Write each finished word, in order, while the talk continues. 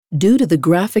Due to the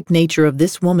graphic nature of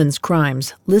this woman's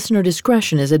crimes, listener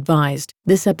discretion is advised.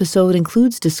 This episode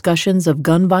includes discussions of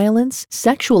gun violence,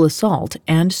 sexual assault,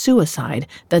 and suicide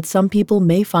that some people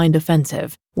may find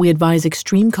offensive. We advise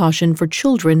extreme caution for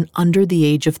children under the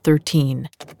age of 13.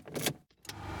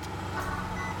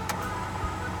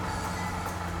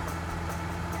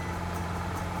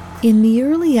 In the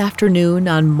early afternoon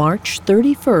on March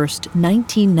 31st,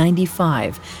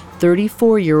 1995,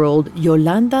 34-year-old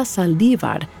Yolanda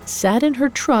Saldívar sat in her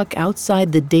truck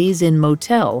outside the Days Inn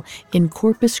Motel in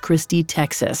Corpus Christi,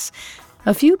 Texas.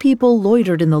 A few people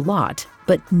loitered in the lot,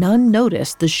 but none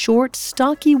noticed the short,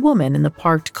 stocky woman in the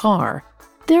parked car.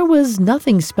 There was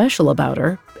nothing special about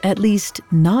her, at least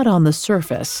not on the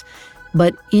surface.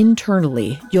 But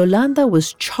internally, Yolanda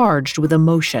was charged with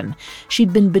emotion.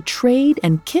 She'd been betrayed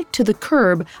and kicked to the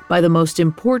curb by the most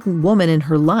important woman in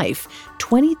her life,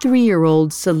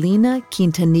 23-year-old Selena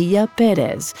Quintanilla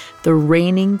Perez, the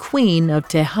reigning queen of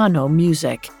Tejano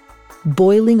music.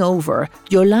 Boiling over,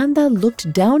 Yolanda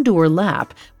looked down to her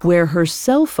lap, where her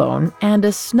cell phone and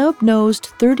a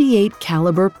snub-nosed .38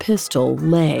 caliber pistol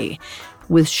lay.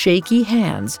 With shaky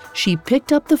hands, she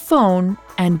picked up the phone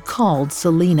and called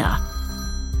Selena.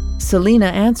 Selena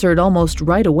answered almost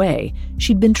right away.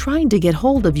 She'd been trying to get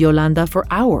hold of Yolanda for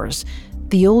hours.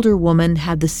 The older woman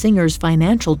had the singer's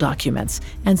financial documents,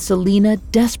 and Selena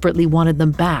desperately wanted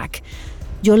them back.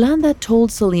 Yolanda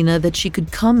told Selena that she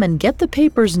could come and get the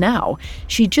papers now.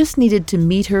 She just needed to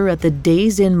meet her at the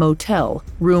Days Inn Motel,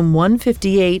 room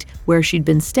 158, where she'd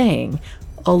been staying,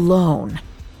 alone.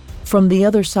 From the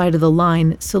other side of the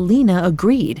line, Selena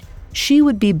agreed. She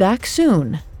would be back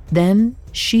soon. Then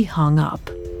she hung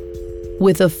up.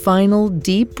 With a final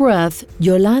deep breath,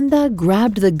 Yolanda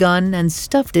grabbed the gun and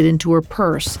stuffed it into her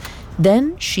purse.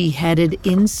 Then she headed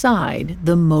inside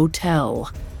the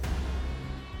motel.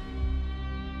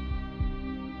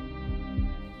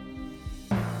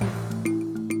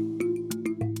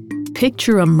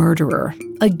 Picture a murderer,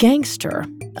 a gangster,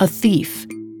 a thief.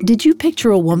 Did you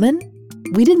picture a woman?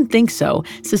 We didn't think so.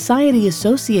 Society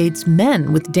associates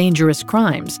men with dangerous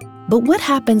crimes. But what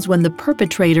happens when the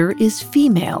perpetrator is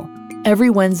female?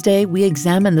 Every Wednesday, we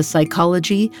examine the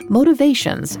psychology,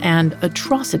 motivations, and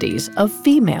atrocities of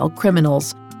female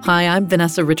criminals. Hi, I'm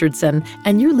Vanessa Richardson,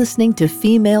 and you're listening to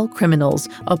Female Criminals,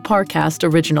 a Parcast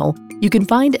original. You can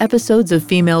find episodes of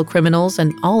Female Criminals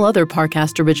and all other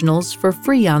Parcast originals for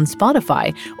free on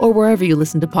Spotify or wherever you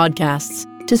listen to podcasts.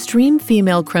 To stream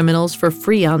Female Criminals for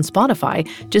free on Spotify,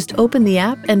 just open the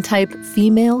app and type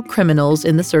Female Criminals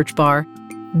in the search bar.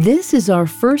 This is our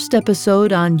first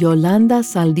episode on Yolanda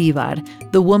Saldívar,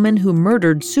 the woman who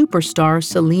murdered superstar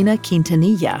Selena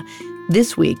Quintanilla.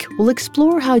 This week, we'll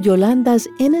explore how Yolanda's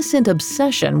innocent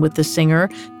obsession with the singer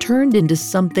turned into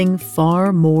something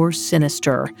far more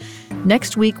sinister.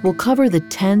 Next week, we'll cover the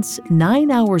tense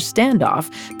 9-hour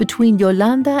standoff between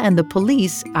Yolanda and the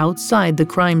police outside the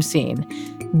crime scene.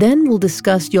 Then we'll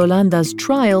discuss Yolanda's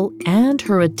trial and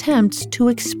her attempts to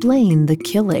explain the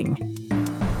killing.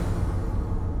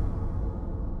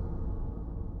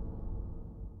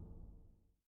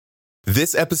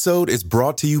 This episode is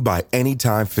brought to you by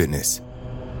Anytime Fitness.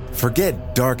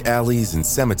 Forget dark alleys and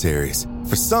cemeteries.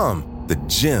 For some, the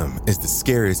gym is the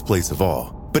scariest place of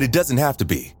all, but it doesn't have to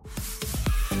be.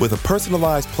 With a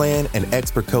personalized plan and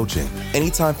expert coaching,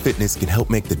 Anytime Fitness can help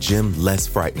make the gym less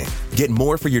frightening. Get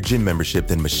more for your gym membership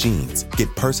than machines.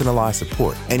 Get personalized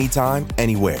support anytime,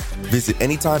 anywhere. Visit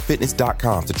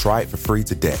AnytimeFitness.com to try it for free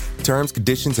today. Terms,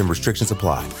 conditions, and restrictions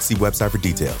apply. See website for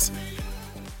details.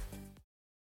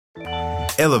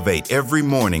 Elevate every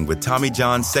morning with Tommy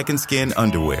John's Second Skin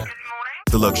underwear.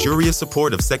 The luxurious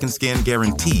support of Second Skin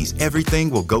guarantees everything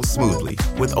will go smoothly.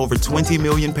 With over 20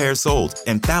 million pairs sold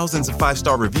and thousands of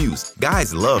 5-star reviews,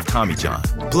 guys love Tommy John.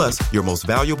 Plus, your most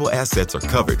valuable assets are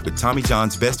covered with Tommy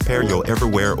John's best pair you'll ever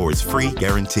wear or its free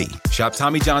guarantee. Shop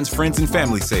Tommy John's Friends and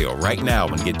Family Sale right now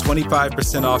and get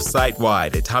 25% off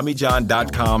site-wide at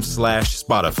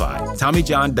TommyJohn.com/Spotify.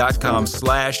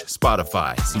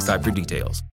 TommyJohn.com/Spotify. See site for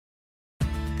details.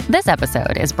 This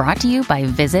episode is brought to you by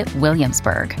Visit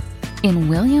Williamsburg. In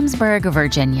Williamsburg,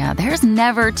 Virginia, there's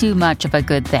never too much of a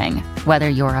good thing. Whether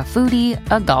you're a foodie,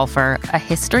 a golfer, a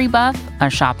history buff, a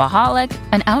shopaholic,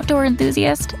 an outdoor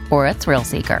enthusiast, or a thrill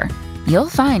seeker, you'll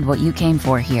find what you came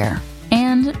for here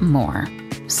and more.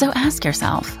 So ask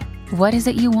yourself, what is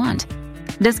it you want?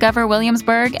 Discover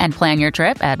Williamsburg and plan your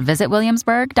trip at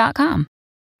visitwilliamsburg.com.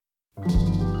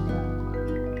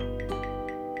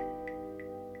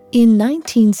 In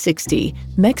 1960,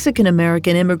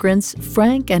 Mexican-American immigrants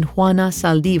Frank and Juana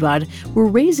Saldívar were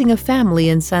raising a family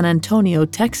in San Antonio,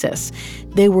 Texas.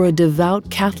 They were a devout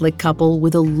Catholic couple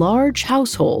with a large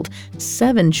household,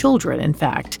 7 children, in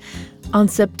fact. On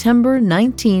September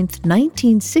 19,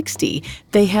 1960,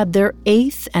 they had their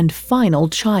 8th and final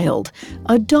child,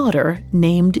 a daughter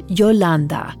named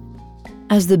Yolanda.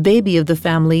 As the baby of the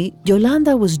family,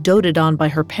 Yolanda was doted on by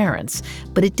her parents,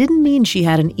 but it didn't mean she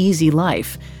had an easy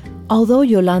life. Although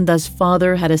Yolanda's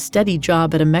father had a steady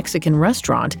job at a Mexican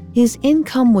restaurant, his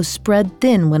income was spread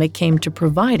thin when it came to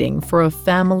providing for a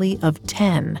family of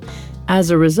 10.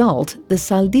 As a result, the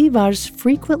Saldívars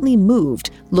frequently moved,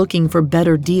 looking for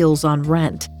better deals on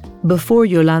rent. Before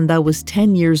Yolanda was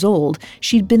 10 years old,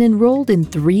 she'd been enrolled in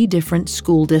 3 different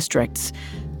school districts.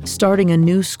 Starting a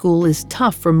new school is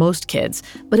tough for most kids,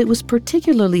 but it was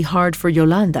particularly hard for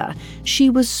Yolanda. She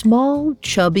was small,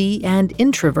 chubby, and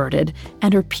introverted,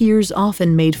 and her peers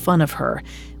often made fun of her.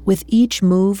 With each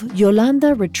move,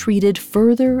 Yolanda retreated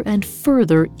further and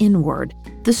further inward.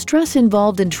 The stress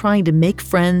involved in trying to make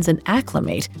friends and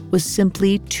acclimate was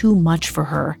simply too much for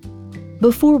her.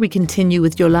 Before we continue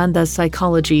with Yolanda's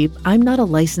psychology, I'm not a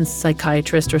licensed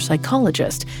psychiatrist or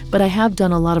psychologist, but I have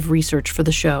done a lot of research for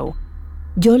the show.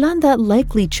 Yolanda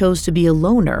likely chose to be a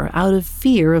loner out of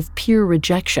fear of peer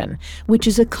rejection, which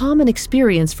is a common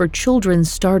experience for children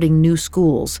starting new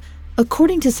schools.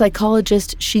 According to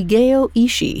psychologist Shigeo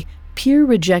Ishii, peer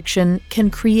rejection can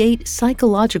create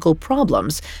psychological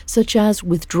problems such as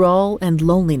withdrawal and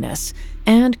loneliness,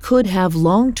 and could have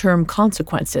long-term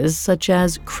consequences such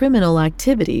as criminal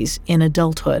activities in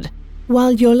adulthood.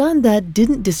 While Yolanda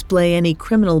didn't display any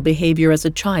criminal behavior as a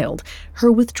child, her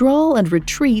withdrawal and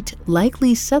retreat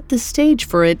likely set the stage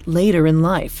for it later in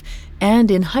life,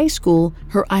 and in high school,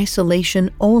 her isolation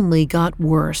only got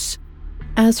worse.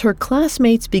 As her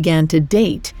classmates began to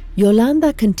date,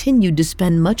 Yolanda continued to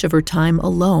spend much of her time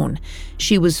alone.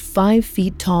 She was 5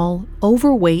 feet tall,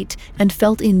 overweight, and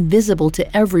felt invisible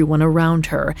to everyone around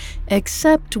her,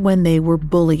 except when they were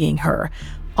bullying her.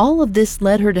 All of this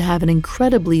led her to have an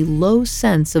incredibly low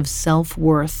sense of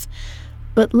self-worth.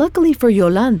 But luckily for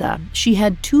Yolanda, she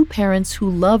had 2 parents who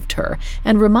loved her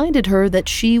and reminded her that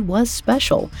she was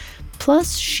special.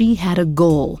 Plus, she had a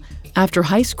goal. After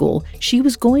high school, she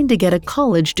was going to get a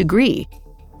college degree.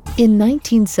 In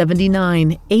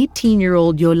 1979,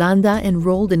 18-year-old Yolanda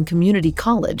enrolled in community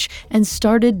college and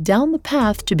started down the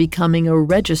path to becoming a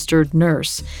registered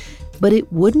nurse. But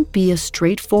it wouldn't be a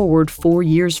straightforward 4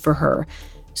 years for her.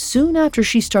 Soon after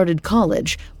she started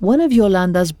college, one of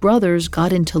Yolanda's brothers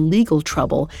got into legal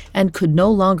trouble and could no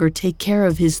longer take care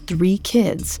of his 3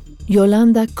 kids.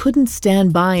 Yolanda couldn't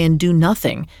stand by and do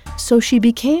nothing, so she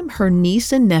became her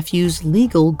niece and nephew's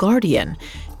legal guardian.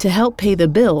 To help pay the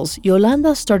bills,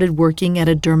 Yolanda started working at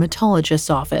a dermatologist's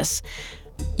office.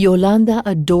 Yolanda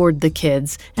adored the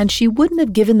kids, and she wouldn't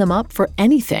have given them up for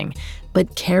anything,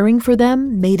 but caring for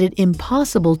them made it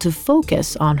impossible to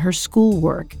focus on her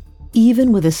schoolwork.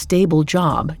 Even with a stable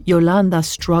job, Yolanda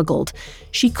struggled.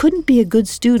 She couldn't be a good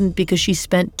student because she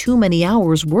spent too many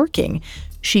hours working.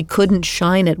 She couldn't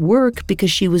shine at work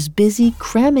because she was busy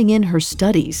cramming in her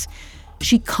studies.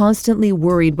 She constantly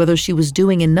worried whether she was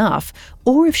doing enough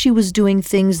or if she was doing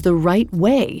things the right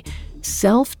way.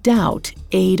 Self-doubt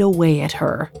ate away at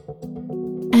her.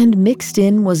 And mixed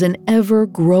in was an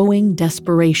ever-growing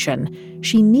desperation.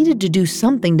 She needed to do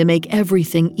something to make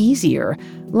everything easier,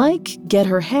 like get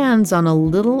her hands on a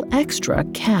little extra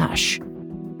cash.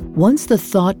 Once the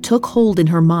thought took hold in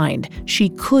her mind, she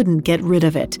couldn't get rid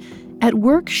of it. At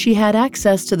work, she had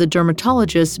access to the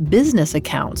dermatologist's business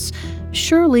accounts.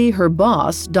 Surely her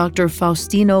boss, Dr.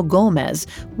 Faustino Gomez,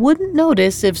 wouldn't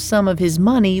notice if some of his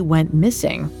money went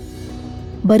missing.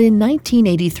 But in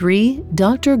 1983,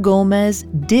 Dr. Gomez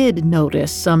did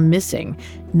notice some missing,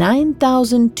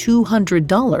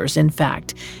 $9,200 in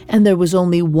fact, and there was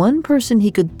only one person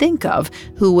he could think of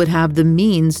who would have the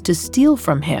means to steal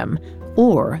from him,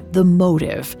 or the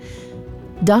motive.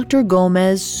 Dr.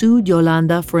 Gomez sued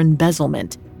Yolanda for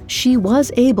embezzlement. She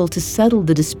was able to settle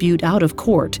the dispute out of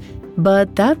court,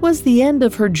 but that was the end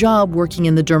of her job working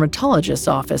in the dermatologist's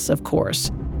office, of course.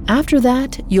 After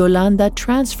that, Yolanda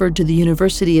transferred to the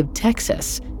University of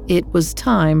Texas. It was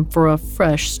time for a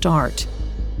fresh start.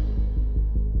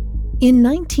 In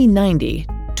 1990,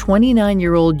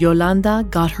 29-year-old Yolanda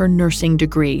got her nursing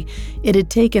degree. It had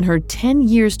taken her 10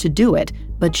 years to do it,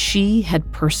 but she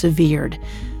had persevered.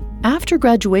 After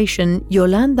graduation,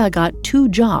 Yolanda got 2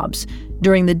 jobs.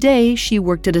 During the day, she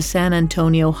worked at a San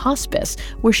Antonio hospice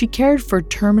where she cared for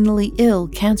terminally ill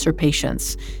cancer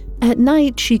patients. At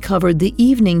night, she covered the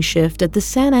evening shift at the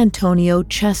San Antonio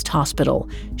Chest Hospital.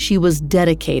 She was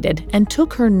dedicated and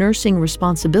took her nursing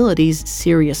responsibilities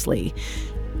seriously.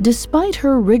 Despite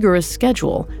her rigorous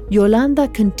schedule, Yolanda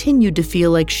continued to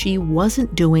feel like she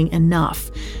wasn't doing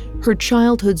enough. Her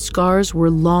childhood scars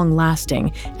were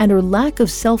long-lasting, and her lack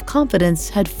of self-confidence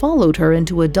had followed her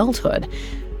into adulthood.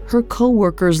 Her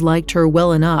co-workers liked her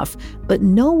well enough, but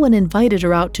no one invited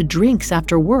her out to drinks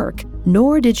after work,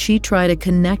 nor did she try to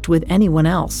connect with anyone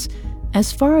else.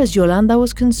 As far as Yolanda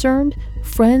was concerned,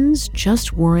 friends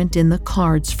just weren't in the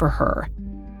cards for her.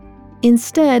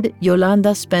 Instead,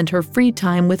 Yolanda spent her free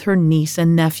time with her niece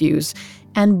and nephews.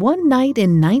 And one night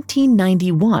in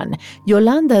 1991,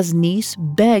 Yolanda's niece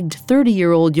begged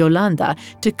 30-year-old Yolanda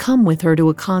to come with her to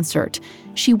a concert.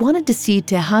 She wanted to see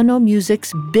Tejano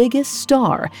music's biggest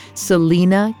star,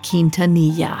 Selena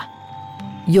Quintanilla.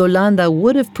 Yolanda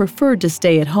would have preferred to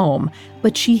stay at home,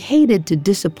 but she hated to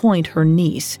disappoint her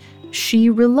niece. She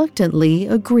reluctantly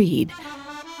agreed.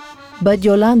 But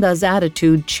Yolanda's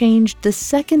attitude changed the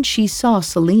second she saw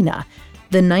Selena.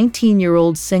 The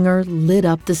 19-year-old singer lit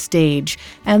up the stage,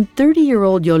 and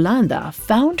 30-year-old Yolanda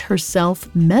found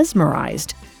herself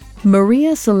mesmerized.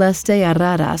 Maria Celeste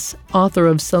Arraras, author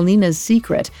of Selena's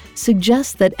Secret,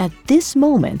 suggests that at this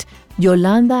moment,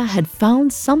 Yolanda had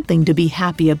found something to be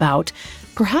happy about.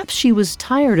 Perhaps she was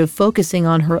tired of focusing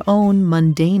on her own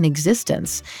mundane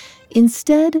existence.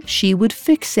 Instead, she would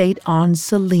fixate on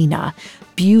Selena.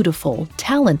 Beautiful,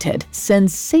 talented,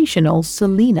 sensational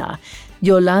Selena.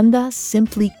 Yolanda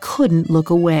simply couldn't look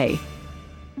away.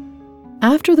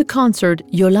 After the concert,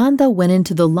 Yolanda went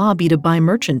into the lobby to buy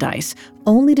merchandise,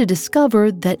 only to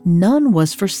discover that none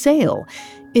was for sale.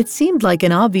 It seemed like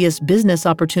an obvious business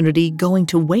opportunity going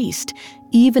to waste.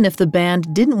 Even if the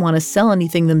band didn't want to sell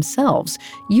anything themselves,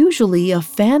 usually a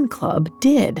fan club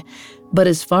did. But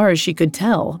as far as she could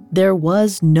tell, there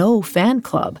was no fan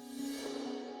club.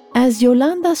 As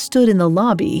Yolanda stood in the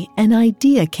lobby, an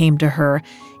idea came to her.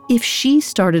 If she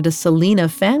started a Selena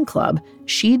fan club,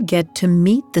 she'd get to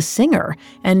meet the singer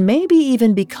and maybe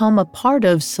even become a part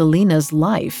of Selena's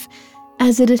life.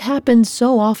 As it had happened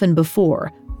so often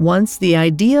before, once the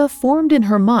idea formed in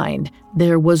her mind,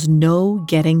 there was no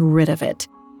getting rid of it.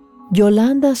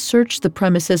 Yolanda searched the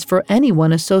premises for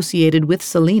anyone associated with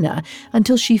Selena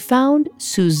until she found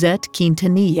Suzette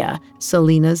Quintanilla,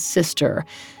 Selena's sister.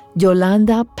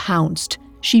 Yolanda pounced.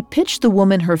 She pitched the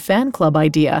woman her fan club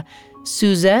idea.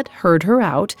 Suzette heard her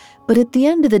out, but at the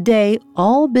end of the day,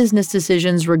 all business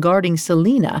decisions regarding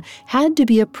Selena had to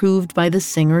be approved by the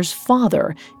singer's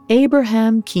father,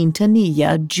 Abraham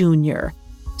Quintanilla Jr.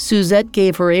 Suzette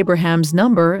gave her Abraham's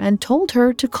number and told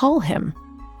her to call him.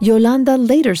 Yolanda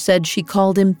later said she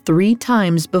called him 3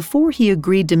 times before he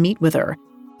agreed to meet with her.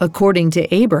 According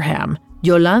to Abraham,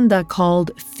 Yolanda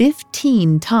called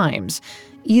 15 times.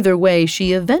 Either way,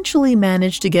 she eventually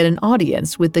managed to get an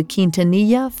audience with the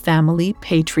Quintanilla family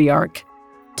patriarch.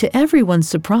 To everyone's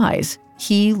surprise,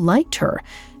 he liked her.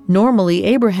 Normally,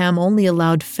 Abraham only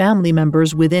allowed family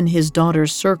members within his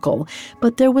daughter's circle,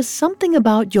 but there was something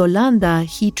about Yolanda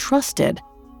he trusted.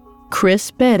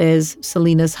 Chris Perez,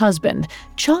 Selena's husband,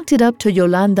 chalked it up to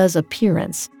Yolanda's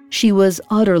appearance. She was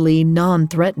utterly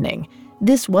non-threatening.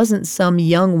 This wasn't some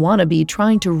young wannabe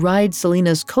trying to ride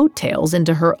Selena's coattails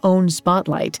into her own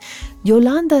spotlight.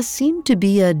 Yolanda seemed to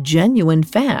be a genuine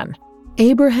fan.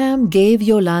 Abraham gave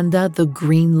Yolanda the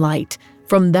green light.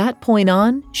 From that point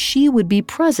on, she would be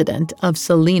president of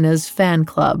Selena's fan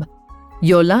club.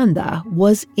 Yolanda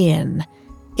was in.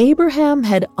 Abraham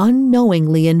had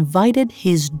unknowingly invited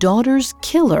his daughter's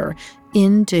killer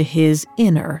into his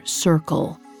inner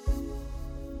circle.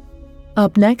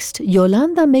 Up next,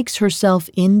 Yolanda makes herself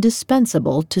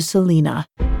indispensable to Selena.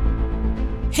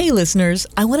 Hey listeners,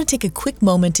 I want to take a quick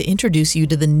moment to introduce you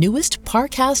to the newest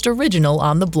Parcast original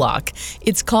on the block.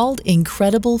 It's called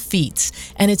Incredible Feats,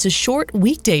 and it's a short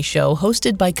weekday show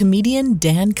hosted by comedian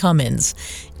Dan Cummins.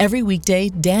 Every weekday,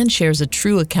 Dan shares a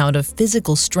true account of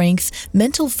physical strength,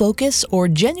 mental focus, or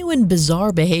genuine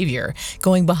bizarre behavior,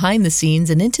 going behind the scenes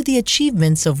and into the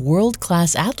achievements of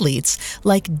world-class athletes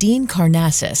like Dean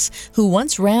Karnassus, who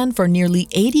once ran for nearly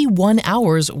 81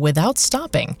 hours without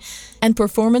stopping, and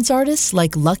performance artists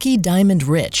like Lucky Diamond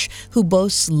Rich, who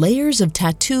boasts layers of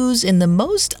tattoos in the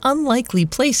most unlikely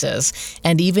places,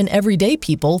 and even everyday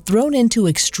people thrown into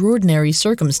extraordinary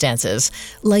circumstances,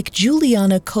 like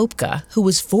Juliana Kopka, who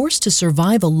was forced to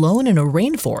survive alone in a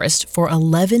rainforest for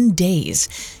 11 days.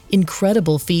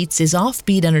 Incredible Feats is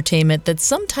offbeat entertainment that's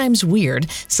sometimes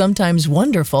weird, sometimes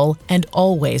wonderful, and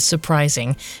always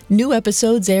surprising. New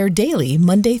episodes air daily,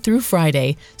 Monday through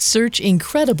Friday. Search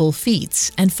Incredible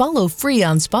Feats and follow free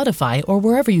on Spotify or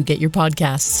wherever you get your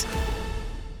podcasts.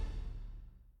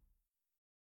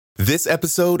 This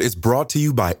episode is brought to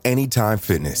you by Anytime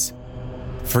Fitness.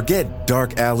 Forget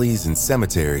dark alleys and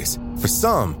cemeteries. For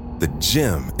some, the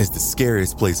gym is the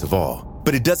scariest place of all,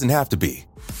 but it doesn't have to be.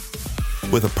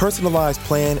 With a personalized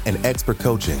plan and expert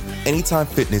coaching, Anytime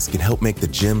Fitness can help make the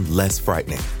gym less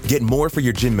frightening. Get more for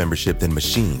your gym membership than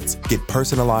machines. Get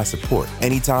personalized support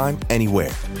anytime,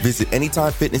 anywhere. Visit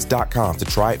AnytimeFitness.com to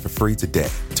try it for free today.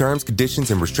 Terms,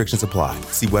 conditions, and restrictions apply.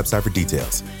 See website for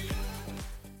details.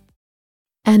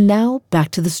 And now, back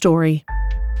to the story.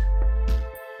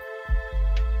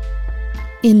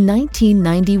 In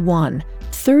 1991,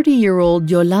 30-year-old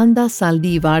Yolanda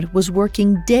Saldívar was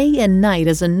working day and night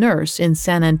as a nurse in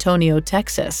San Antonio,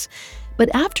 Texas. But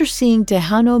after seeing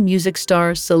Tejano music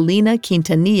star Selena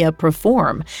Quintanilla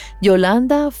perform,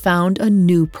 Yolanda found a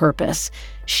new purpose.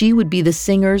 She would be the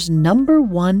singer's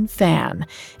 #1 fan.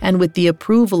 And with the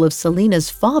approval of Selena's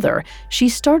father, she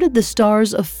started the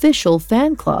star's official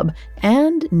fan club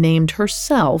and named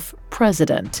herself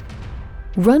president.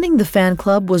 Running the fan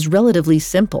club was relatively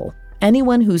simple.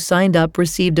 Anyone who signed up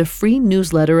received a free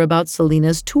newsletter about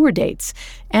Selena's tour dates,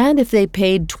 and if they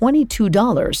paid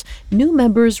 $22, new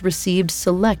members received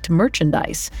select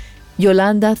merchandise.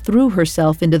 Yolanda threw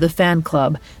herself into the fan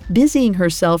club, busying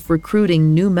herself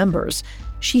recruiting new members.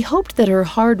 She hoped that her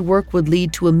hard work would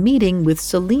lead to a meeting with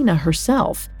Selena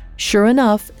herself. Sure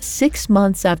enough, 6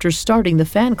 months after starting the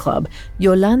fan club,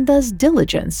 Yolanda's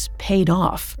diligence paid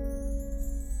off.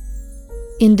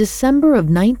 In December of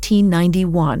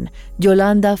 1991,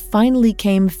 Yolanda finally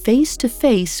came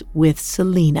face-to-face with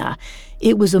Selena.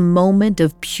 It was a moment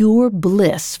of pure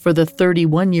bliss for the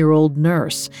 31-year-old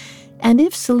nurse. And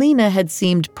if Selena had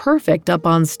seemed perfect up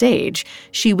on stage,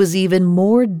 she was even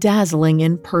more dazzling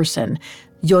in person.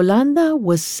 Yolanda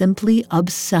was simply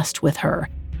obsessed with her.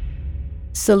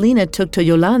 Selena took to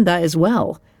Yolanda as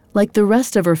well. Like the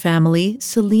rest of her family,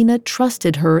 Selena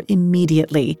trusted her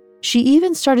immediately. She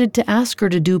even started to ask her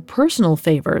to do personal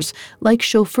favors, like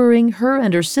chauffeuring her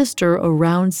and her sister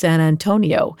around San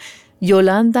Antonio.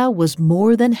 Yolanda was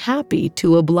more than happy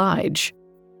to oblige.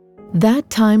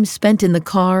 That time spent in the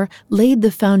car laid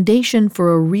the foundation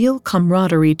for a real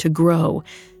camaraderie to grow.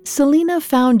 Selena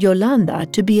found Yolanda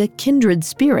to be a kindred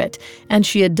spirit, and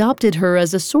she adopted her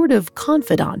as a sort of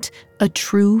confidant, a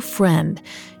true friend.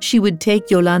 She would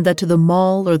take Yolanda to the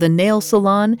mall or the nail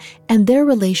salon, and their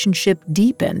relationship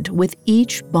deepened with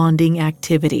each bonding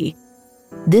activity.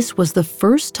 This was the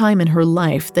first time in her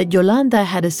life that Yolanda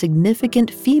had a significant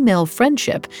female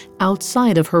friendship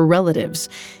outside of her relatives.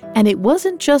 And it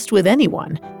wasn't just with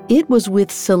anyone. It was with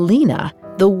Selena,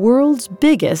 the world's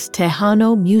biggest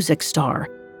Tejano music star.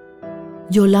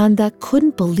 Yolanda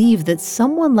couldn't believe that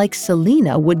someone like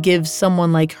Selena would give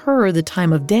someone like her the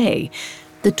time of day.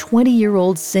 The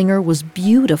 20-year-old singer was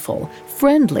beautiful,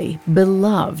 friendly,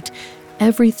 beloved.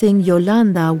 Everything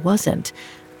Yolanda wasn't.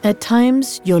 At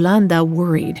times, Yolanda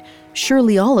worried.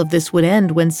 Surely all of this would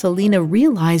end when Selena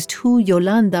realized who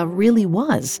Yolanda really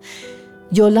was.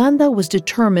 Yolanda was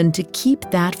determined to keep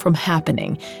that from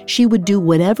happening. She would do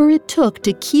whatever it took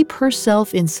to keep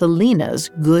herself in Selena's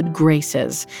good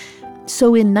graces.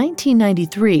 So in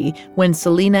 1993, when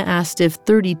Selena asked if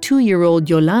 32-year-old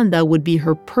Yolanda would be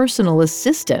her personal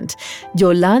assistant,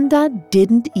 Yolanda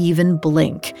didn't even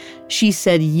blink. She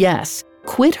said yes,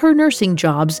 quit her nursing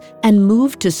jobs, and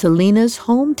moved to Selena's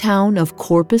hometown of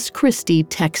Corpus Christi,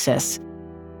 Texas.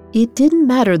 It didn't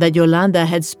matter that Yolanda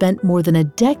had spent more than a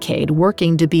decade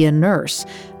working to be a nurse.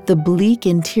 The bleak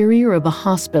interior of a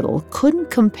hospital couldn't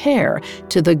compare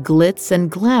to the glitz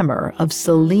and glamour of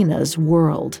Selena's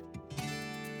world.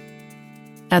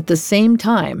 At the same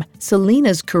time,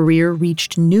 Selena's career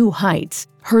reached new heights.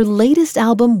 Her latest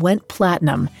album went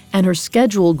platinum, and her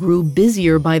schedule grew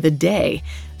busier by the day.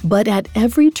 But at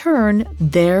every turn,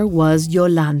 there was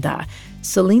Yolanda.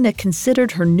 Selena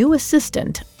considered her new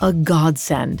assistant a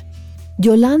godsend.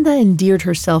 Yolanda endeared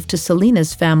herself to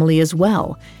Selena's family as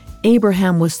well.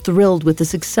 Abraham was thrilled with the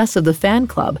success of the fan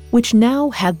club, which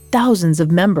now had thousands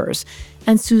of members.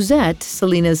 And Suzette,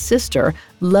 Selena's sister,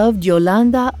 loved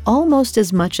Yolanda almost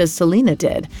as much as Selena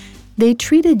did. They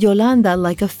treated Yolanda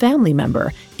like a family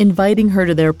member, inviting her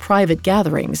to their private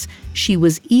gatherings. She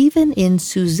was even in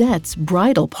Suzette's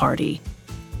bridal party.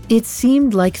 It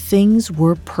seemed like things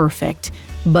were perfect,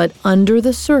 but under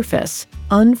the surface,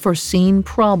 unforeseen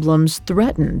problems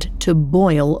threatened to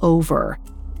boil over.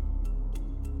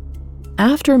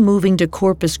 After moving to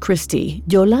Corpus Christi,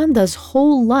 Yolanda's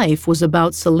whole life was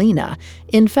about Selena.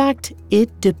 In fact, it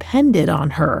depended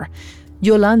on her.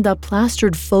 Yolanda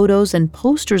plastered photos and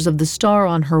posters of the star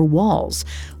on her walls.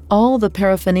 All the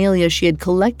paraphernalia she had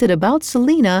collected about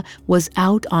Selena was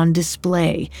out on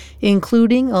display,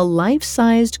 including a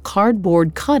life-sized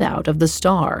cardboard cutout of the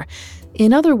star.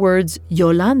 In other words,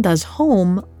 Yolanda's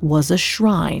home was a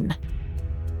shrine.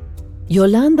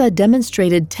 Yolanda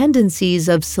demonstrated tendencies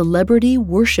of celebrity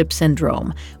worship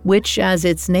syndrome, which, as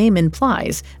its name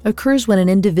implies, occurs when an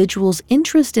individual's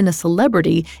interest in a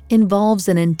celebrity involves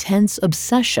an intense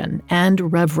obsession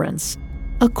and reverence.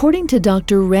 According to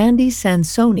Dr. Randy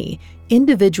Sansoni,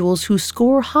 individuals who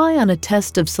score high on a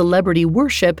test of celebrity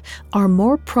worship are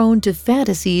more prone to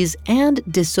fantasies and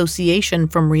dissociation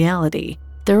from reality.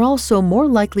 They're also more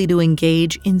likely to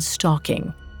engage in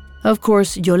stalking. Of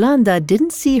course, Yolanda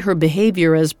didn't see her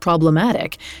behavior as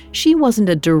problematic. She wasn't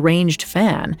a deranged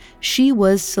fan. She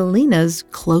was Selena's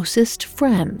closest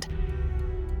friend.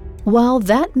 While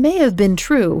that may have been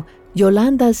true,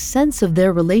 Yolanda's sense of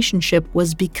their relationship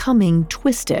was becoming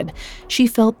twisted. She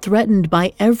felt threatened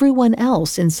by everyone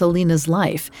else in Selena's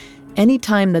life.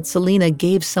 Anytime that Selena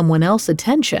gave someone else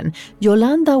attention,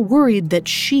 Yolanda worried that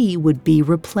she would be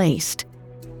replaced.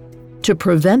 To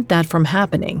prevent that from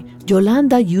happening,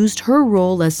 Yolanda used her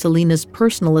role as Selena's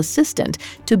personal assistant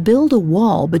to build a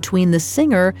wall between the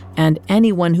singer and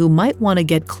anyone who might want to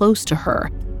get close to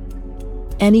her.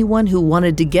 Anyone who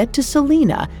wanted to get to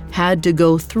Selena had to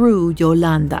go through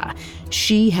Yolanda.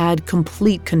 She had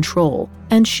complete control,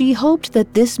 and she hoped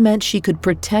that this meant she could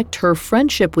protect her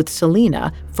friendship with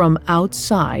Selena from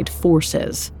outside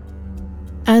forces.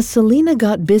 As Selena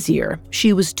got busier,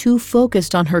 she was too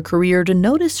focused on her career to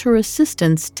notice her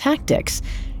assistant's tactics.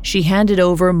 She handed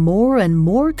over more and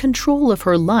more control of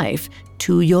her life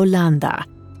to Yolanda.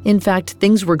 In fact,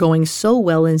 things were going so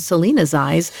well in Selena's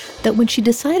eyes that when she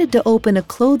decided to open a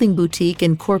clothing boutique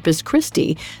in Corpus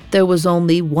Christi, there was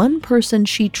only one person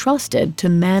she trusted to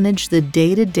manage the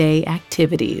day-to-day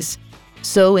activities.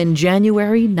 So in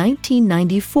January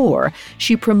 1994,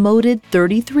 she promoted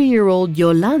 33-year-old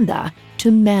Yolanda to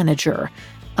manager.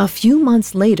 A few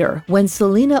months later, when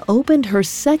Selena opened her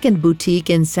second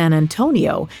boutique in San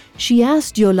Antonio, she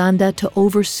asked Yolanda to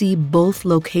oversee both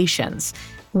locations.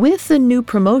 With the new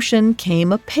promotion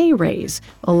came a pay raise,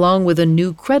 along with a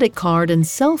new credit card and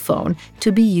cell phone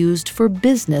to be used for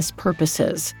business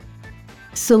purposes.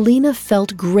 Selena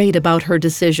felt great about her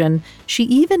decision. She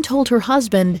even told her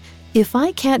husband, "If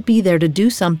I can't be there to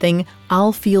do something,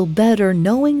 I'll feel better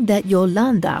knowing that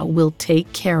Yolanda will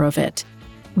take care of it."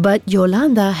 But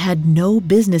Yolanda had no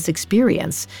business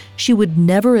experience. She would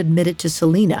never admit it to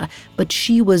Selena, but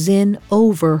she was in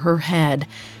over her head.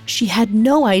 She had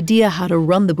no idea how to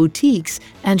run the boutiques,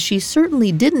 and she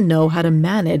certainly didn't know how to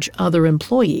manage other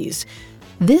employees.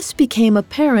 This became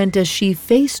apparent as she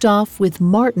faced off with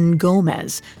Martin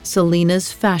Gomez,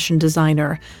 Selena's fashion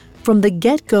designer. From the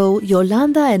get-go,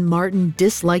 Yolanda and Martin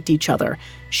disliked each other.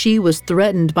 She was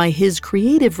threatened by his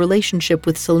creative relationship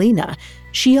with Selena.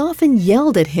 She often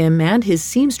yelled at him and his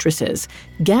seamstresses,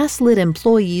 gaslit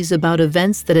employees about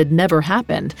events that had never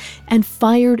happened, and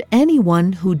fired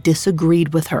anyone who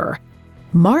disagreed with her.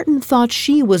 Martin thought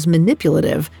she was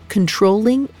manipulative,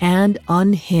 controlling, and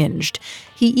unhinged.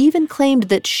 He even claimed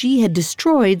that she had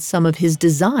destroyed some of his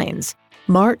designs.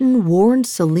 Martin warned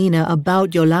Selena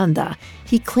about Yolanda.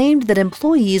 He claimed that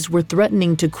employees were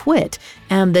threatening to quit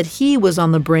and that he was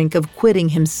on the brink of quitting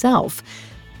himself.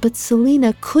 But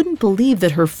Selena couldn't believe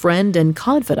that her friend and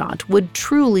confidant would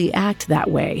truly act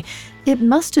that way. It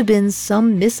must have been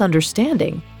some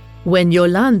misunderstanding. When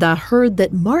Yolanda heard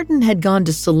that Martin had gone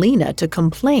to Selena to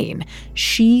complain,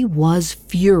 she was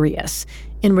furious.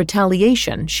 In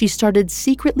retaliation, she started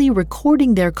secretly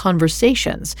recording their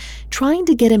conversations, trying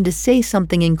to get him to say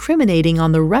something incriminating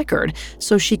on the record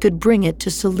so she could bring it to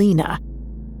Selena.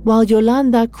 While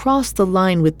Yolanda crossed the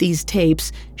line with these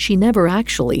tapes, she never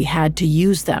actually had to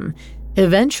use them.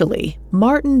 Eventually,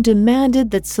 Martin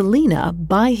demanded that Selena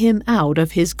buy him out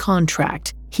of his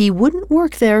contract. He wouldn't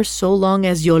work there so long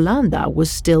as Yolanda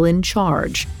was still in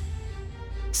charge.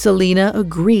 Selena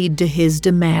agreed to his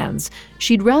demands.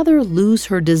 She'd rather lose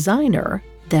her designer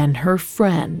than her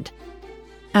friend.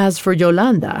 As for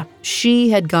Yolanda, she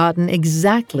had gotten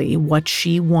exactly what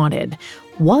she wanted.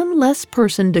 One less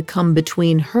person to come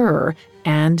between her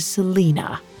and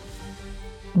Selena.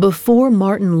 Before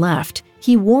Martin left,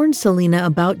 he warned Selena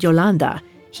about Yolanda.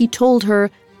 He told her,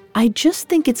 "I just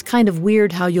think it's kind of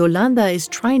weird how Yolanda is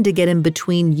trying to get in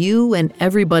between you and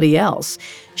everybody else.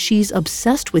 She's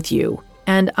obsessed with you,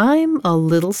 and I'm a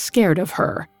little scared of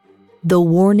her." The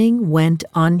warning went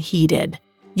unheeded.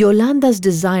 Yolanda's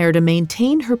desire to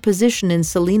maintain her position in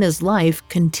Selena's life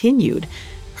continued.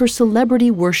 Her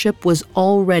celebrity worship was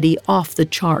already off the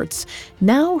charts.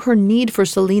 Now her need for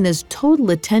Selena's total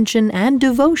attention and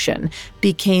devotion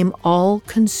became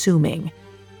all-consuming.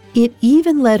 It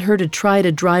even led her to try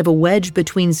to drive a wedge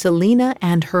between Selena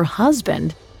and her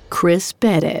husband, Chris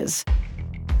Perez.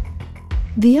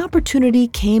 The opportunity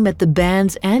came at the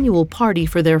band's annual party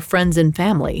for their friends and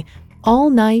family.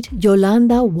 All night,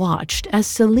 Yolanda watched as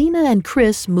Selena and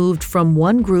Chris moved from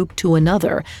one group to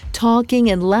another,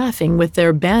 talking and laughing with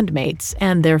their bandmates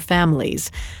and their families.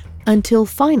 Until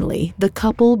finally, the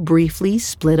couple briefly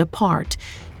split apart.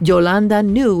 Yolanda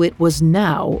knew it was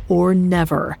now or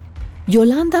never.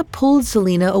 Yolanda pulled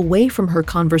Selena away from her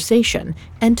conversation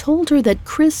and told her that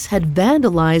Chris had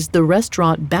vandalized the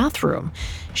restaurant bathroom.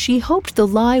 She hoped the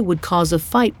lie would cause a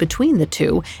fight between the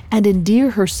two and endear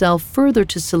herself further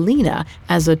to Selena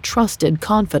as a trusted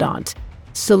confidant.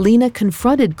 Selena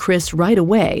confronted Chris right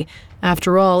away.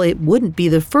 After all, it wouldn't be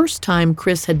the first time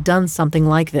Chris had done something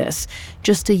like this.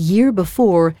 Just a year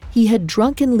before, he had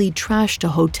drunkenly trashed a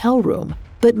hotel room.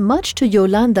 But much to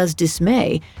Yolanda's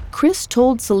dismay, Chris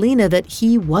told Selena that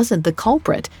he wasn't the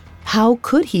culprit. How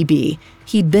could he be?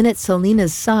 He'd been at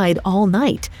Selena's side all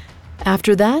night.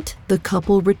 After that, the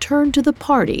couple returned to the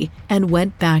party and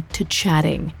went back to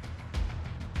chatting.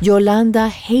 Yolanda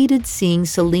hated seeing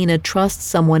Selena trust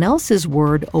someone else's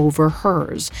word over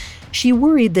hers. She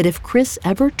worried that if Chris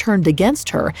ever turned against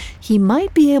her, he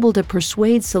might be able to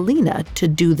persuade Selena to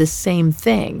do the same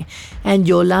thing. And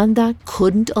Yolanda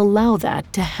couldn't allow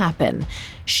that to happen.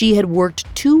 She had worked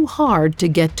too hard to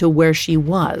get to where she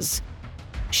was.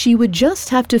 She would just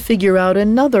have to figure out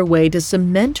another way to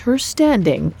cement her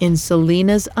standing in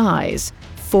Selena's eyes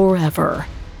forever.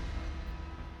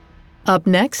 Up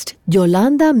next,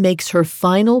 Yolanda makes her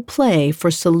final play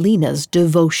for Selena's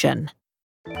devotion.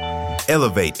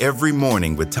 Elevate every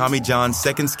morning with Tommy John's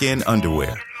Second Skin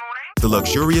underwear. The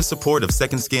luxurious support of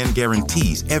Second Skin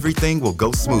guarantees everything will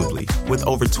go smoothly. With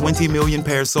over 20 million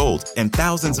pairs sold and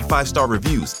thousands of 5-star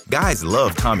reviews, guys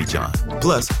love Tommy John.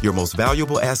 Plus, your most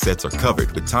valuable assets are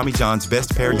covered with Tommy John's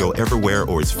best pair you'll ever wear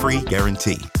or its free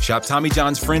guarantee. Shop Tommy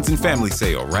John's Friends and Family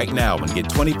Sale right now and get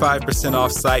 25%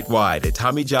 off site-wide at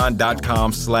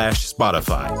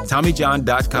TommyJohn.com/Spotify.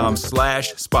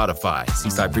 TommyJohn.com/Spotify.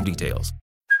 See site for details.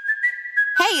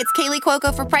 Hey, it's Kaylee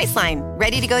Cuoco for Priceline.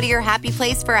 Ready to go to your happy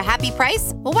place for a happy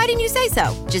price? Well, why didn't you say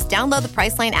so? Just download the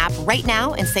Priceline app right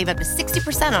now and save up to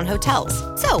 60% on hotels.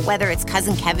 So whether it's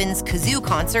Cousin Kevin's Kazoo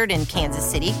Concert in Kansas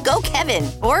City, go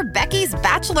Kevin, or Becky's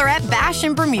Bachelorette Bash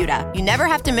in Bermuda, you never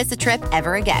have to miss a trip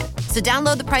ever again. So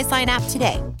download the Priceline app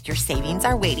today. Your savings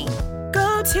are waiting.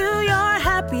 Go to your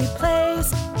happy place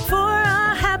for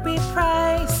a happy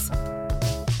price.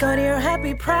 Go to your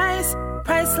happy price,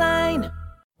 Priceline.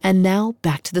 And now,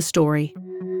 back to the story.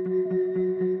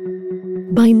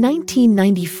 By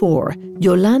 1994,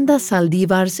 Yolanda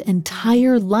Saldívar's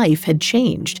entire life had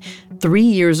changed. 3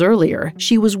 years earlier,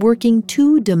 she was working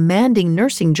 2 demanding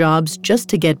nursing jobs just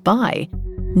to get by.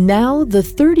 Now, the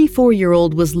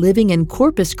 34-year-old was living in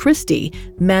Corpus Christi,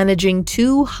 managing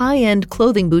 2 high-end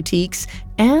clothing boutiques,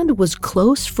 and was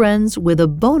close friends with a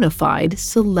bona fide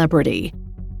celebrity.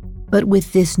 But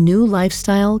with this new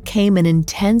lifestyle came an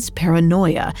intense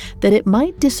paranoia that it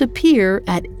might disappear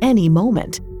at any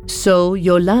moment. So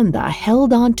Yolanda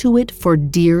held on to it for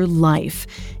dear life.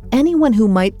 Anyone who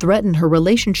might threaten her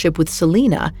relationship with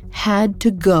Selena had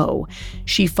to go.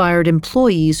 She fired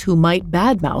employees who might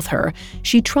badmouth her.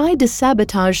 She tried to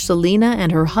sabotage Selena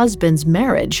and her husband's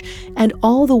marriage, and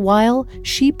all the while,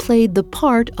 she played the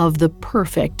part of the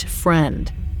perfect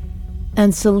friend.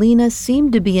 And Selena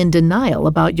seemed to be in denial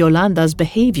about Yolanda's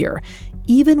behavior.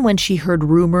 Even when she heard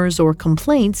rumors or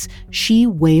complaints, she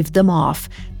waved them off.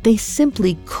 They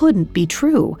simply couldn't be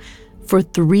true. For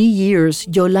 3 years,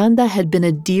 Yolanda had been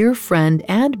a dear friend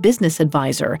and business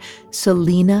advisor.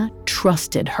 Selena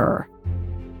trusted her.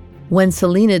 When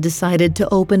Selena decided to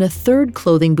open a 3rd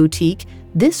clothing boutique,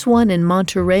 this one in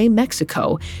Monterrey,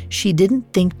 Mexico, she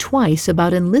didn't think twice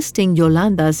about enlisting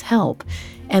Yolanda's help.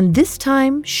 And this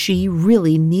time, she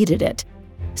really needed it.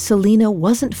 Selena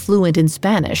wasn't fluent in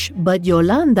Spanish, but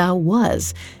Yolanda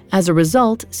was. As a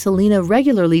result, Selena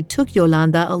regularly took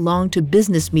Yolanda along to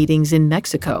business meetings in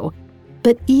Mexico.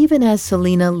 But even as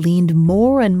Selena leaned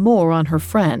more and more on her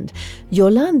friend,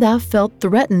 Yolanda felt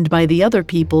threatened by the other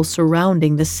people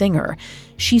surrounding the singer.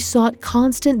 She sought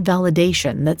constant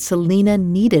validation that Selena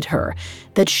needed her,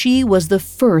 that she was the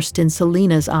first in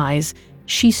Selena's eyes.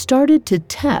 She started to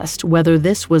test whether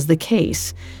this was the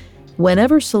case.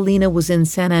 Whenever Selena was in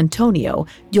San Antonio,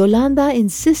 Yolanda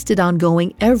insisted on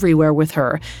going everywhere with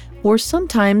her, or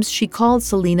sometimes she called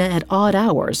Selena at odd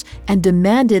hours and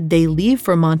demanded they leave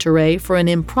for Monterey for an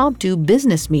impromptu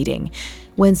business meeting.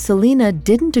 When Selena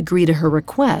didn't agree to her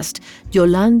request,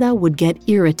 Yolanda would get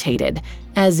irritated,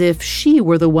 as if she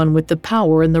were the one with the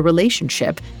power in the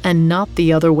relationship and not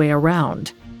the other way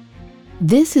around.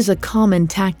 This is a common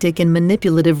tactic in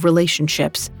manipulative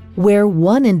relationships, where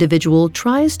one individual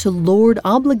tries to lord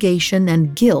obligation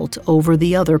and guilt over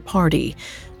the other party.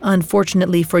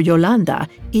 Unfortunately for Yolanda,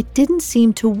 it didn't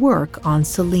seem to work on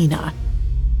Selena.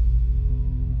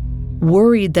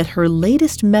 Worried that her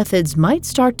latest methods might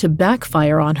start to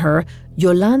backfire on her,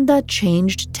 Yolanda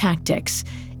changed tactics.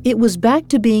 It was back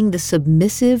to being the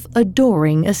submissive,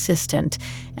 adoring assistant.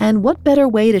 And what better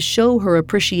way to show her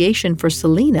appreciation for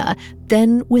Selena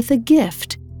than with a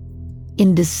gift?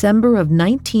 In December of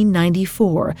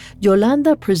 1994,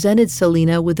 Yolanda presented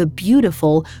Selena with a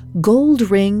beautiful gold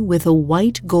ring with a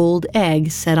white gold egg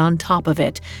set on top of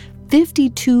it.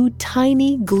 52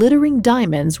 tiny, glittering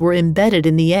diamonds were embedded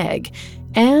in the egg,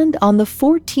 and on the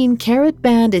 14-carat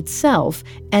band itself,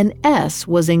 an S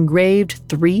was engraved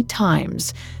 3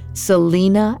 times.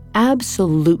 Selena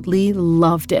absolutely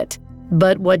loved it.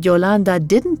 But what Yolanda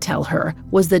didn't tell her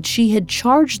was that she had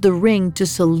charged the ring to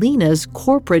Selena's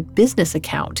corporate business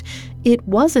account. It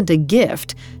wasn't a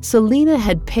gift. Selena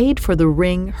had paid for the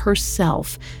ring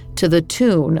herself, to the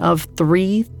tune of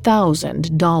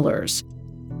 $3,000.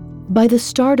 By the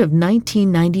start of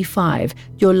 1995,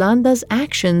 Yolanda's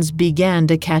actions began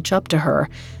to catch up to her.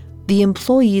 The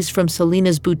employees from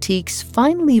Selena's boutiques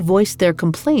finally voiced their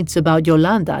complaints about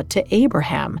Yolanda to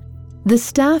Abraham. The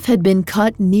staff had been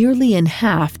cut nearly in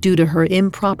half due to her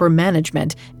improper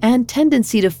management and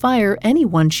tendency to fire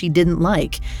anyone she didn't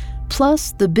like.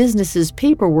 Plus, the business's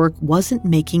paperwork wasn't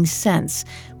making sense,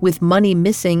 with money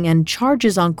missing and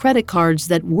charges on credit cards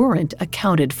that weren't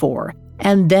accounted for.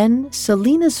 And then,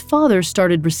 Selena's father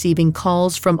started receiving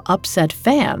calls from upset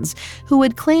fans who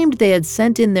had claimed they had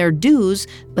sent in their dues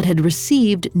but had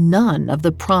received none of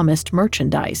the promised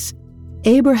merchandise.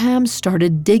 Abraham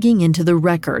started digging into the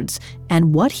records,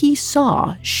 and what he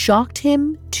saw shocked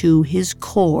him to his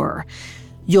core.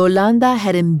 Yolanda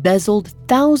had embezzled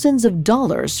thousands of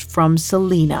dollars from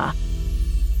Selena.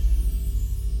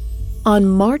 On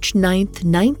March 9,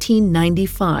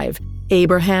 1995,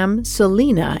 Abraham,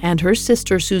 Selena, and her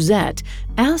sister Suzette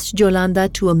asked Yolanda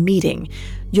to a meeting.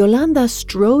 Yolanda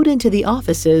strode into the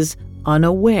offices,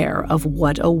 unaware of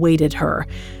what awaited her.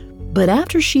 But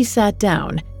after she sat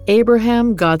down,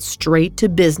 Abraham got straight to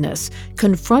business,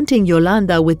 confronting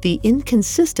Yolanda with the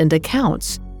inconsistent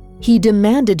accounts. He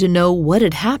demanded to know what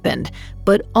had happened,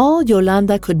 but all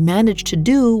Yolanda could manage to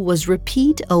do was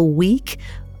repeat a weak,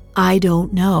 "I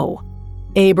don't know."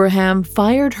 Abraham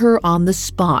fired her on the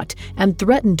spot and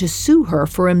threatened to sue her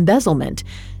for embezzlement.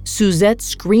 Suzette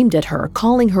screamed at her,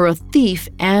 calling her a thief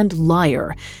and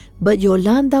liar. But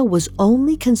Yolanda was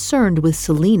only concerned with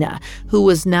Selena, who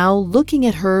was now looking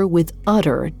at her with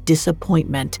utter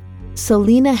disappointment.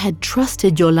 Selena had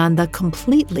trusted Yolanda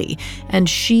completely, and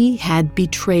she had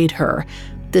betrayed her.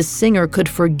 The singer could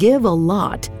forgive a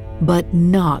lot, but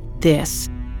not this.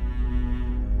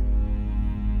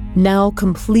 Now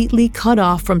completely cut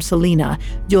off from Selena,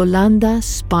 Yolanda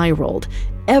spiraled.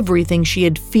 Everything she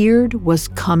had feared was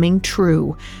coming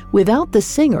true. Without the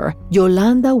singer,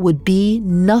 Yolanda would be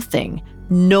nothing,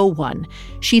 no one.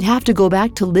 She'd have to go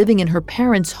back to living in her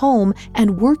parents' home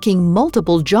and working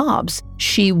multiple jobs.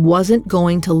 She wasn't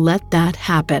going to let that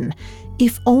happen.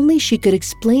 If only she could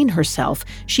explain herself,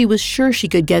 she was sure she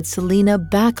could get Selena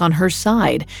back on her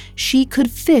side. She could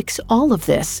fix all of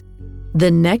this. The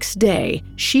next day,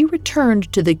 she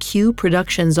returned to the Q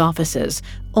Productions offices,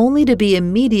 only to be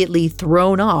immediately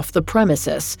thrown off the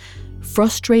premises.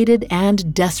 Frustrated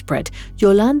and desperate,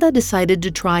 Yolanda decided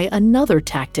to try another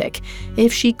tactic.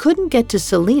 If she couldn't get to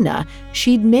Selena,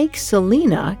 she'd make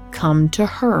Selena come to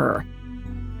her.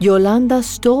 Yolanda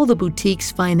stole the boutique's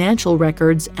financial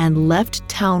records and left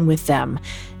town with them.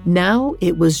 Now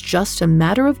it was just a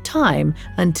matter of time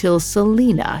until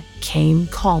Selena came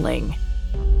calling.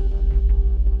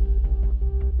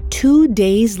 2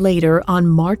 days later, on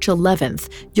March 11th,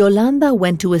 Yolanda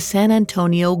went to a San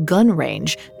Antonio gun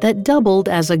range that doubled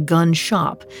as a gun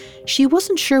shop. She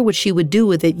wasn't sure what she would do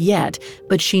with it yet,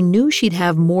 but she knew she'd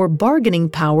have more bargaining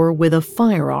power with a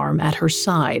firearm at her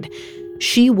side.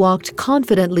 She walked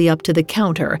confidently up to the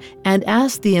counter and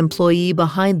asked the employee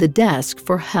behind the desk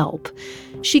for help.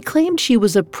 She claimed she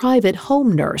was a private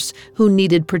home nurse who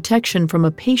needed protection from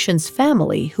a patient's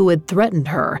family who had threatened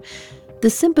her. The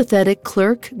sympathetic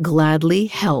clerk gladly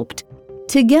helped.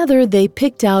 Together, they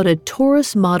picked out a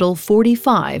Taurus Model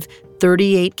 45,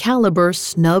 38 caliber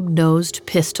snub-nosed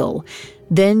pistol.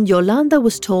 Then Yolanda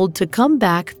was told to come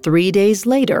back 3 days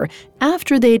later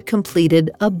after they'd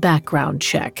completed a background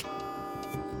check.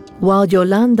 While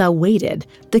Yolanda waited,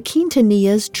 the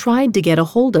Quintanillas tried to get a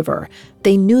hold of her.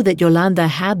 They knew that Yolanda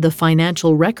had the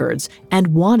financial records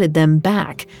and wanted them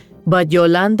back, but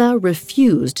Yolanda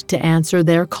refused to answer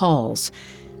their calls.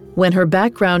 When her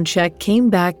background check came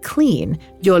back clean,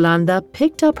 Yolanda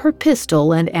picked up her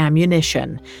pistol and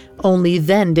ammunition. Only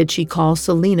then did she call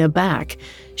Selena back.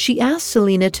 She asked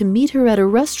Selena to meet her at a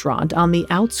restaurant on the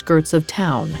outskirts of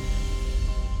town.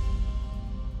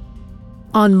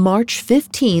 On March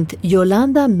 15th,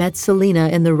 Yolanda met Selena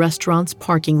in the restaurant's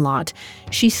parking lot.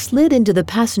 She slid into the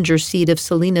passenger seat of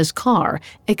Selena's car,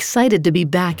 excited to be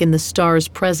back in the star's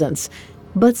presence.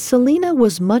 But Selena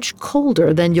was much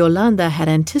colder than Yolanda had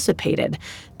anticipated.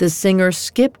 The singer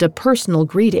skipped a personal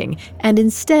greeting and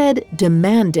instead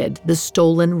demanded the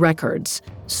stolen records.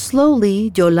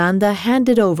 Slowly, Yolanda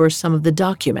handed over some of the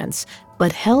documents,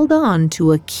 but held on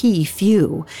to a key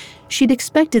few. She'd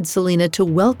expected Selena to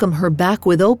welcome her back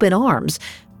with open arms,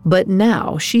 but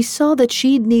now she saw that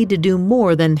she'd need to do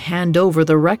more than hand over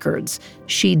the records.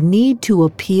 She'd need to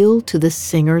appeal to the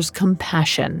singer's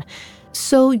compassion.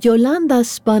 So Yolanda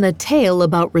spun a tale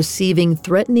about receiving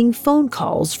threatening phone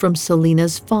calls from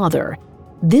Selena's father.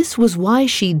 This was why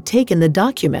she'd taken the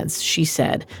documents, she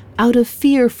said, out of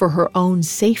fear for her own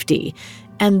safety.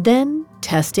 And then,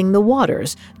 testing the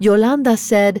waters, Yolanda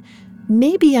said,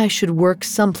 "Maybe I should work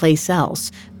someplace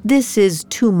else. This is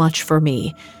too much for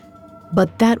me."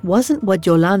 But that wasn't what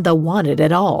Yolanda wanted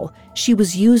at all. She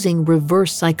was using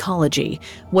reverse psychology.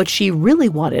 What she really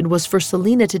wanted was for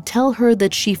Selena to tell her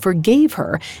that she forgave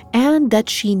her and that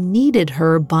she needed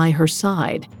her by her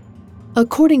side.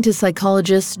 According to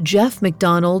psychologists Jeff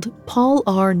McDonald, Paul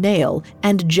R. Nail,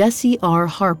 and Jesse R.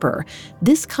 Harper,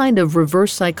 this kind of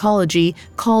reverse psychology,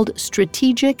 called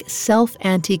strategic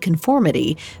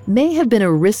self-anti-conformity, may have been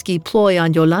a risky ploy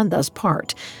on Yolanda's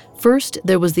part. First,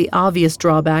 there was the obvious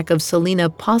drawback of Selena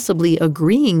possibly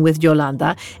agreeing with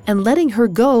Yolanda and letting her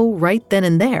go right then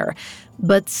and there.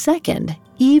 But second,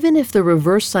 even if the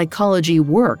reverse psychology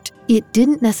worked, it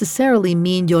didn't necessarily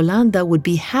mean Yolanda would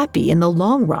be happy in the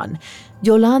long run.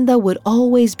 Yolanda would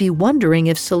always be wondering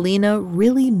if Selena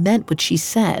really meant what she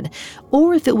said,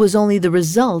 or if it was only the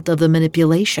result of the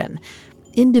manipulation.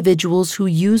 Individuals who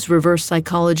use reverse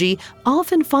psychology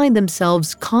often find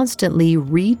themselves constantly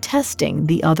retesting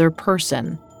the other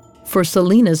person. For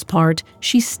Selena's part,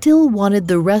 she still wanted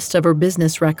the rest of her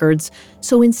business records,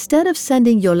 so instead of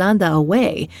sending Yolanda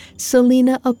away,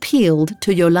 Selena appealed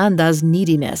to Yolanda's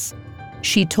neediness.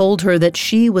 She told her that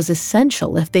she was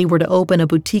essential if they were to open a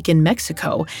boutique in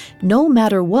Mexico. No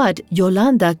matter what,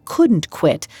 Yolanda couldn't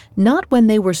quit, not when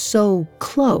they were so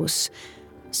close.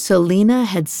 Selena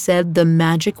had said the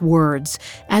magic words.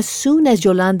 As soon as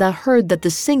Yolanda heard that the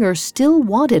singer still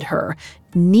wanted her,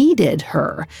 needed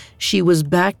her, she was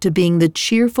back to being the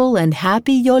cheerful and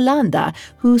happy Yolanda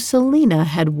who Selena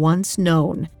had once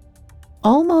known.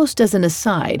 Almost as an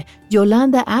aside,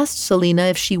 Yolanda asked Selena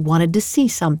if she wanted to see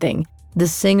something. The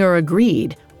singer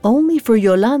agreed, only for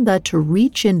Yolanda to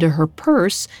reach into her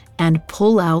purse and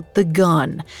pull out the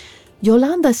gun.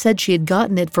 Yolanda said she had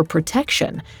gotten it for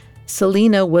protection.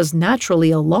 Selena was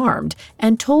naturally alarmed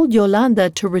and told Yolanda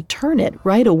to return it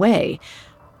right away.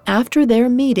 After their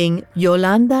meeting,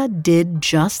 Yolanda did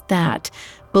just that.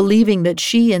 Believing that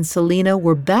she and Selena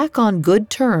were back on good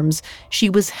terms, she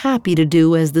was happy to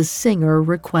do as the singer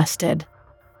requested.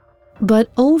 But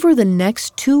over the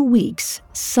next 2 weeks,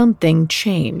 something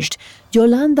changed.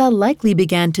 Yolanda likely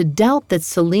began to doubt that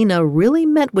Selena really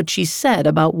meant what she said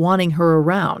about wanting her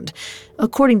around.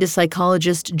 According to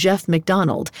psychologist Jeff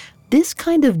McDonald, this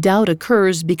kind of doubt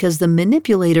occurs because the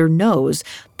manipulator knows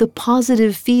the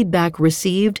positive feedback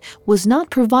received was not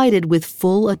provided with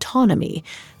full autonomy.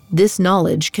 This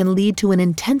knowledge can lead to an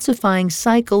intensifying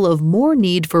cycle of more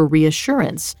need for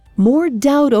reassurance, more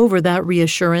doubt over that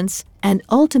reassurance, and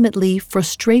ultimately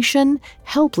frustration,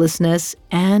 helplessness,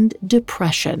 and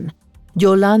depression.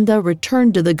 Yolanda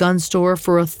returned to the gun store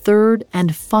for a third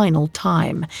and final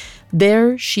time.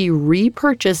 There, she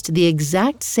repurchased the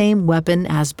exact same weapon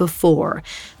as before,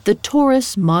 the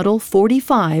Taurus Model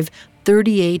 45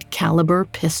 .38 caliber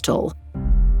pistol.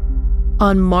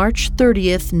 On March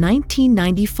 30th,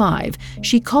 1995,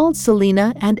 she called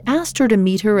Selena and asked her to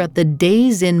meet her at the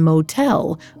Days Inn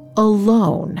Motel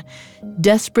alone.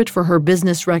 Desperate for her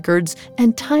business records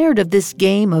and tired of this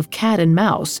game of cat and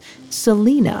mouse,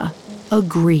 Selena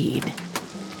agreed.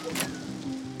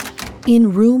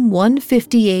 In room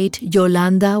 158,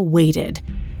 Yolanda waited.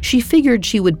 She figured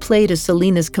she would play to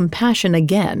Selina's compassion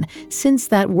again, since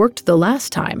that worked the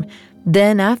last time.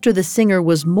 Then, after the singer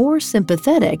was more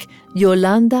sympathetic,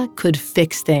 Yolanda could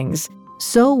fix things.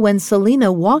 So when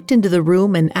Selina walked into the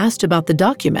room and asked about the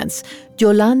documents,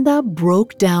 Yolanda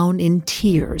broke down in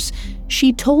tears.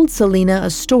 She told Selina a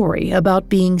story about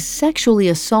being sexually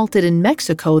assaulted in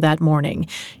Mexico that morning.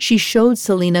 She showed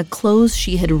Selina clothes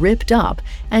she had ripped up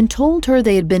and told her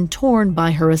they had been torn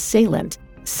by her assailant.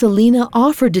 Selina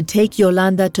offered to take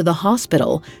Yolanda to the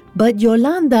hospital, but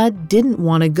Yolanda didn't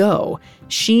want to go.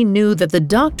 She knew that the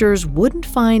doctors wouldn't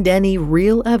find any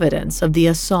real evidence of the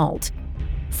assault.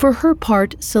 For her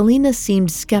part, Selina seemed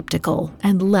skeptical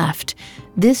and left.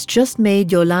 This just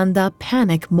made Yolanda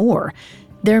panic more.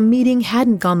 Their meeting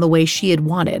hadn't gone the way she had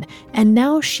wanted, and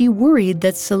now she worried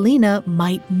that Selina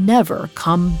might never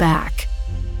come back.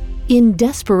 In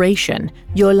desperation,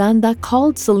 Yolanda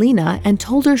called Selina and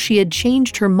told her she had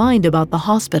changed her mind about the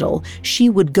hospital. She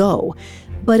would go.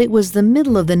 But it was the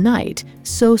middle of the night,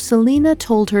 so Selina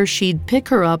told her she'd pick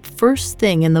her up first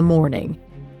thing in the morning.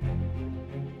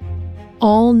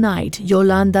 All night,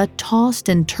 Yolanda tossed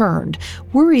and turned,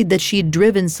 worried that she'd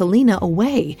driven Selina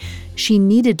away. She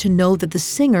needed to know that the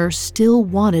singer still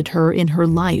wanted her in her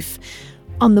life.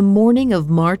 On the morning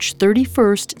of March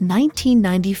 31st,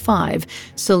 1995,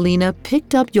 Selina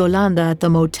picked up Yolanda at the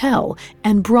motel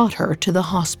and brought her to the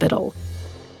hospital.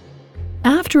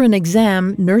 After an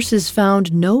exam, nurses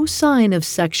found no sign of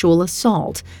sexual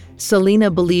assault.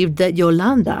 Selina believed that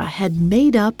Yolanda had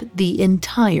made up the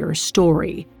entire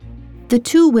story. The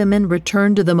two women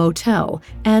returned to the motel,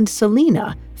 and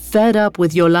Selina, fed up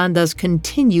with Yolanda's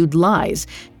continued lies,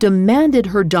 demanded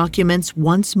her documents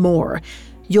once more.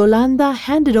 Yolanda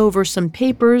handed over some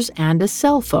papers and a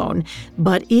cell phone,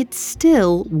 but it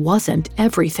still wasn't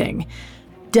everything.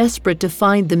 Desperate to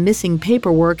find the missing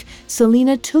paperwork,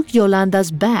 Selina took Yolanda's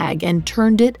bag and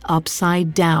turned it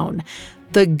upside down.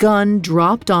 The gun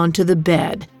dropped onto the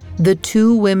bed. The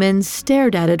two women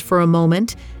stared at it for a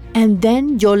moment, and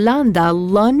then Yolanda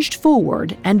lunged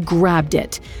forward and grabbed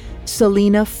it.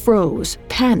 Selina froze,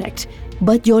 panicked,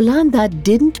 but Yolanda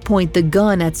didn't point the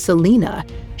gun at Selina.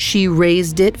 She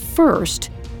raised it first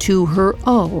to her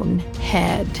own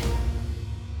head.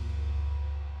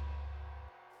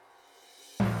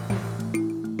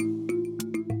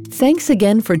 Thanks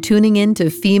again for tuning in to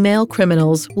Female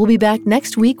Criminals. We'll be back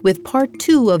next week with part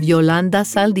 2 of Yolanda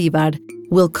Saldívar.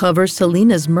 We'll cover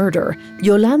Selina's murder,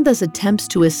 Yolanda's attempts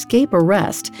to escape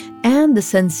arrest, and the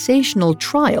sensational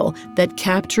trial that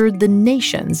captured the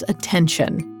nation's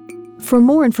attention. For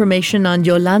more information on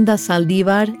Yolanda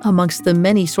Saldívar, amongst the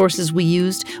many sources we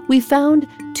used, we found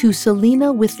To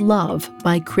Selena with Love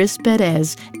by Chris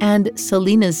Perez and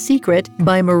Selina's Secret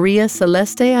by Maria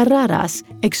Celeste Arraras,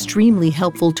 extremely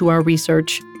helpful to our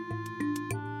research.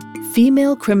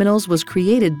 Female Criminals was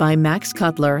created by Max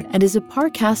Cutler and is a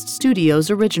Parcast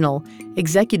Studios original.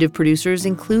 Executive producers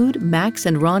include Max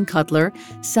and Ron Cutler,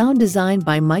 sound design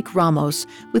by Mike Ramos,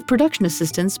 with production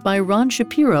assistance by Ron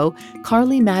Shapiro,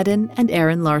 Carly Madden, and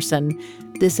Aaron Larson.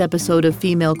 This episode of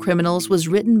Female Criminals was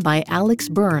written by Alex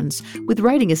Burns, with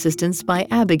writing assistance by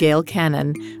Abigail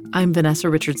Cannon. I'm Vanessa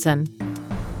Richardson.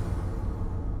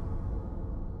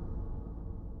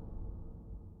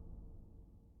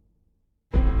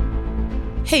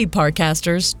 Hey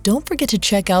Parcasters, don't forget to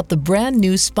check out the brand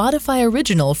new Spotify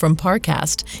original from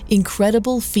Parcast,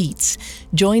 Incredible Feats.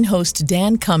 Join host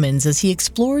Dan Cummins as he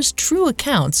explores true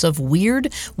accounts of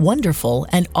weird, wonderful,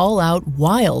 and all-out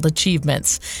wild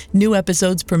achievements. New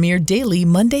episodes premiere daily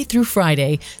Monday through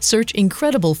Friday. Search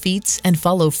Incredible Feats and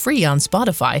follow free on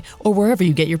Spotify or wherever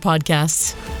you get your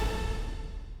podcasts.